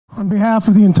On behalf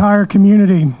of the entire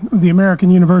community of the American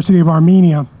University of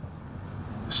Armenia,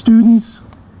 students,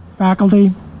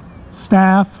 faculty,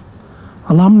 staff,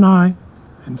 alumni,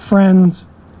 and friends,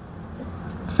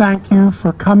 thank you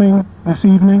for coming this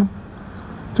evening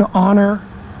to honor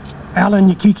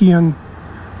Ալեն Եկիկյանը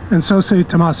and Sosé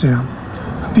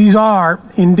Thomasian. These are,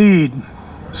 indeed,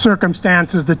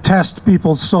 circumstances that test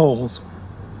people's souls.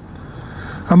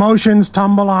 Emotions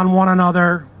tumble on one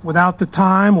another without the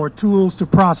time or tools to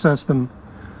process them.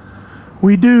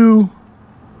 We do,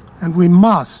 and we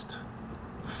must,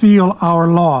 feel our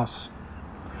loss.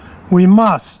 We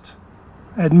must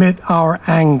admit our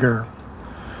anger.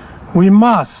 We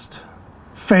must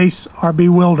face our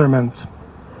bewilderment.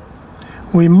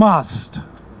 We must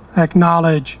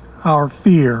acknowledge our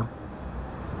fear.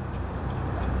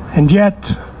 And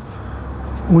yet,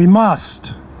 we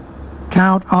must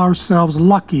count ourselves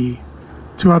lucky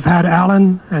to have had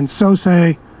Alen and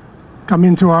Sosé come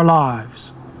into our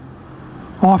lives,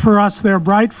 offer us their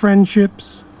bright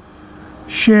friendships,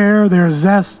 share their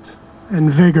zest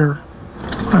and vigor.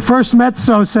 I first met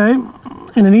Sosé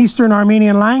in an Eastern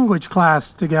Armenian language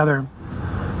class together.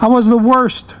 I was the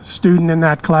worst student in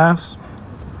that class.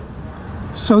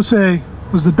 Sosé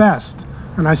was the best,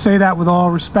 and I say that with all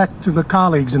respect to the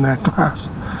colleagues in that class.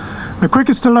 The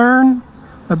quickest to learn,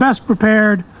 the best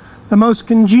prepared, the most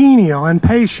congenial and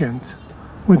patient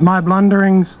with my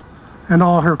blunderings and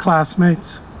all her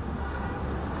classmates.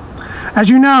 As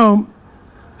you know,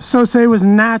 Sosé was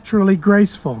naturally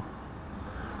graceful,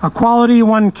 a quality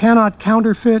one cannot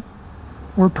counterfeit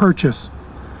or purchase.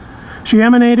 She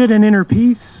emanated an inner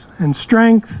peace and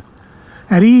strength,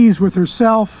 at ease with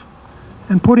herself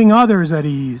and putting others at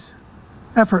ease,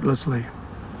 effortlessly.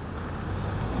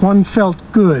 One felt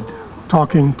good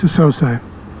talking to Sosé.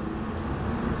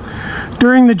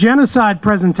 During the genocide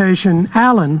presentation,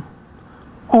 Alen,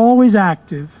 always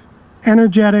active,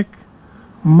 energetic,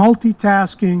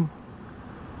 multitasking,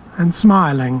 and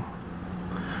smiling,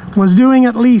 was doing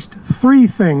at least 3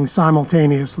 things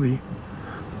simultaneously,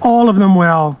 all of them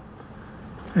well,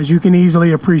 as you can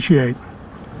easily appreciate.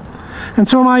 And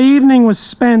so my evening was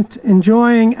spent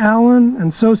enjoying Alen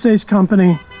and Sosé's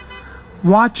company,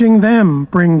 watching them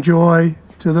bring joy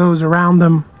to those around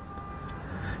them.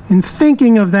 In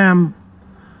thinking of them,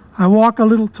 I walk a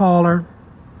little taller,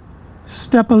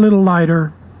 step a little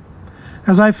lighter,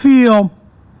 as I feel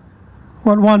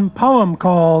what one poem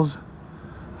calls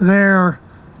their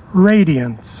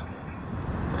radiance.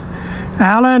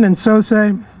 Alen and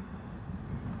Sosé,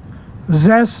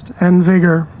 zest and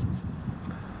vigor,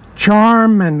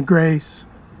 charm and grace,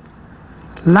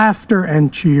 laughter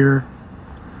and cheer,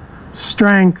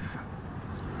 strength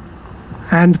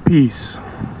and peace.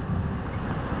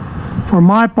 For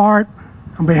my part,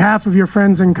 on behalf of your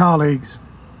friends and colleagues,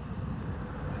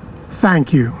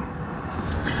 thank you.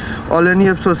 Ալենի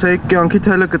և Սոսեի կյանքի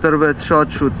թելը կտրվեց շատ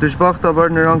շուտ, դժբախտաբար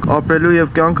նրանք ապրելու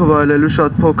և կյանքը վայելելու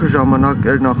շատ փոքր ժամանակ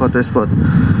էր նախատեսված։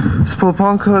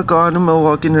 Սփոփանքը կայանում է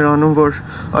ուղղակի նրանում, որ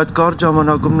այդ կարճ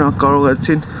ժամանակում նրանք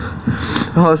կարողացին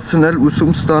հասցնել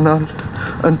ուսում ստանալ,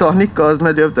 ընտանիք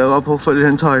կազմել և տեղափոխվել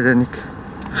իրենց հայրենիք։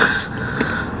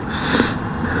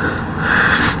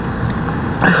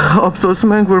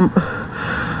 Ափսոսում ենք, որ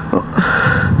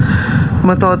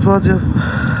մտածված և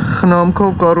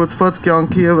խնամքով կառուցված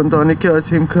կյանքի և ընտանիքի այս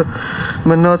հիմքը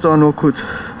մնաց անօգուտ։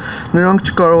 Նրանք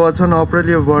չկարողացան ապրել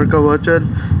և վարկավաճել,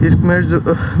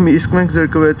 իսկ մենք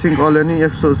զրկվեցինք Ալենի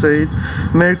և Սոսեին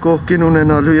մեր կողքին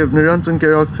ունենալու և նրանց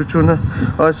ընկերակցությունը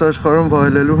այս աշխարհում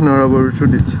վայելելու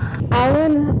հնարավորությունից։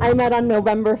 Alen, I met on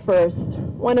November 1st,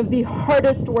 one of the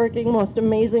hardest working, most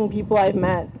amazing people I've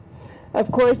met.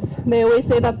 Of course, they always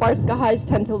say that Barskahais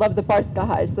tend to love the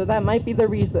Barskahais, so that might be the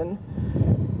reason.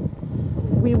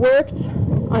 We worked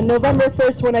on November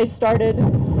 1st when I started.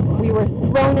 We were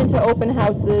thrown into open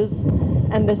houses,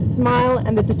 and the smile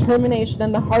and the determination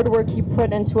and the hard work he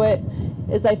put into it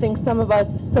is, I think,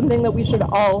 something that we should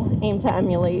all aim to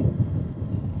emulate.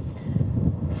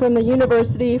 From the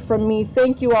university, from me,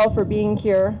 thank you all for being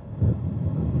here.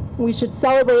 We should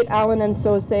celebrate Alen and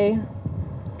Sosé,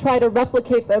 try to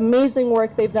replicate the amazing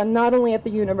work they've done not only at the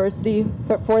university,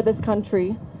 but for this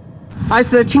country. Այս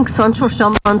վերջին 24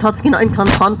 ժամվա ընթացքին այնքան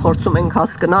բան փորձում ենք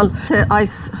հասկանալ, թե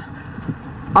այս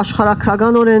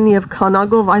աշխարհակրականորեն եւ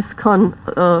քանակով այսքան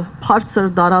բարձր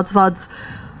դարածված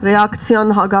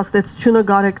ռեակցիան, հագաստեցությունը,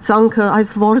 գարեկցանքը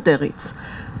այս որտեղից,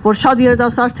 որ շատ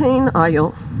երիտասարդ էին, այո,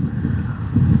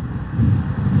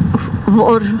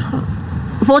 որ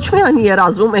ոչ միայն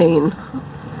երազում էին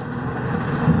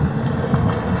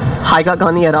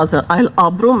հայկական երազը, այլ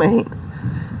ապրում էին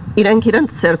իրենք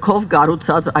իրենց ցերքով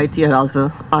գառուցած այդ երազը,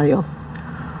 այո։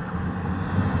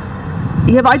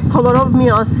 Եվ այդ բոլորով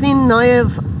միասին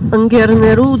նաև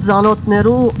ընկերներու,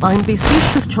 ծանոթներու այնպիսի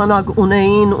շրջանակ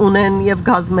ունեն եւ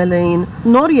գազմել էին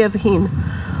նոր եւ հին,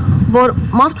 որ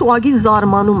մարդու ագի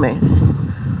զարմանում է։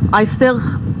 Այստեղ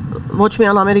ոչ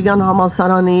միայն ամերիկյան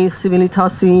համալսարանի,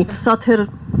 CivilNet-ի, սա թեր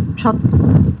շատ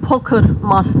փոքր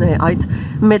մասն է այդ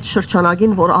մեծ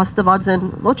շրջանագին, որ աստված են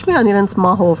ոչ միայն իրենց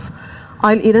մահով,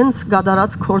 այլ իրենց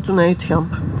գադարած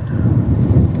գործունեությամբ։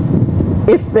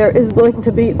 If there is going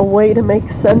to be a way to make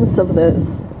sense of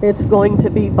this, it's going to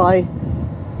be by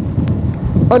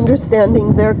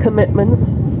understanding their commitments,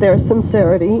 their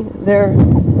sincerity, their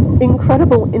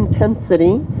incredible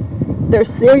intensity, their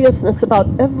seriousness about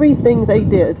everything they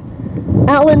did.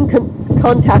 Alen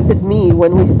contacted me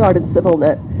when we started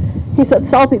CivilNet. He said,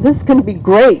 Salpi, this can be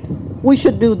great. We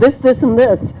should do this, this, and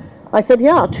this. I said,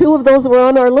 yeah, 2 of those were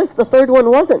on our list. The 3rd one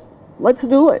wasn't. Let's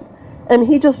do it. And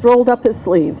he just rolled up his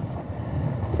sleeves.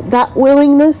 That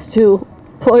willingness to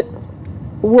put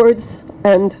words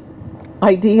and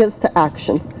ideas to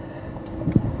action,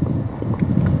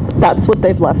 that's what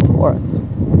they've left for us.